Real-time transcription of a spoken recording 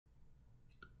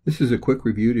This is a quick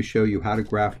review to show you how to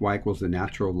graph y equals the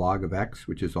natural log of x,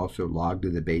 which is also log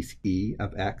to the base e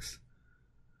of x,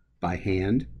 by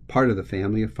hand, part of the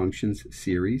family of functions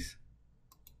series.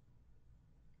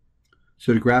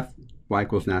 So to graph y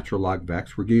equals natural log of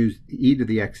x, we're going to use e to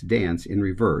the x dance in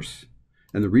reverse.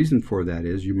 And the reason for that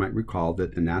is you might recall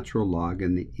that the natural log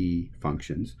and the e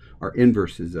functions are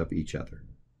inverses of each other.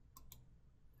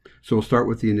 So we'll start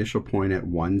with the initial point at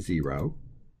 1, 0.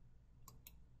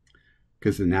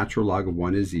 Because the natural log of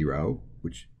 1 is 0,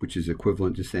 which is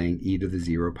equivalent to saying e to the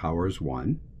 0 power is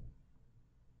 1.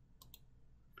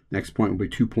 Next point will be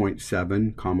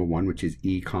 2.7, comma 1, which is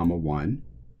e, comma 1.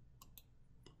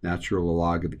 Natural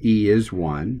log of e is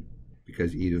 1,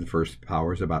 because e to the first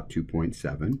power is about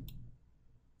 2.7.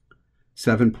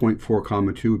 7.4,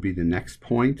 comma 2 would be the next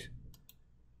point,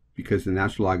 because the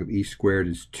natural log of e squared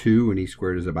is 2, and e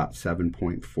squared is about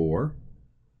 7.4.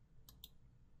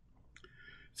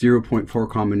 0.4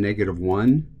 comma negative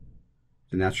 1,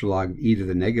 the natural log of e to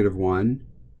the negative 1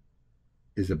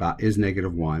 is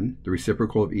negative 1. The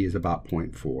reciprocal of e is about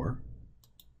 0.4.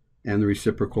 And the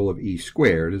reciprocal of e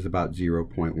squared is about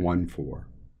 0.14.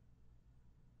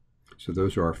 So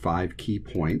those are our 5 key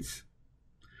points.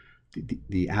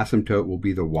 The asymptote will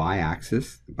be the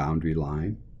y-axis, the boundary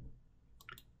line.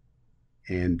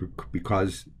 And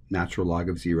because natural log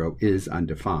of 0 is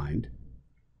undefined,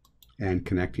 and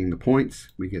connecting the points,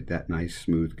 we get that nice,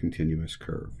 smooth, continuous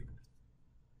curve.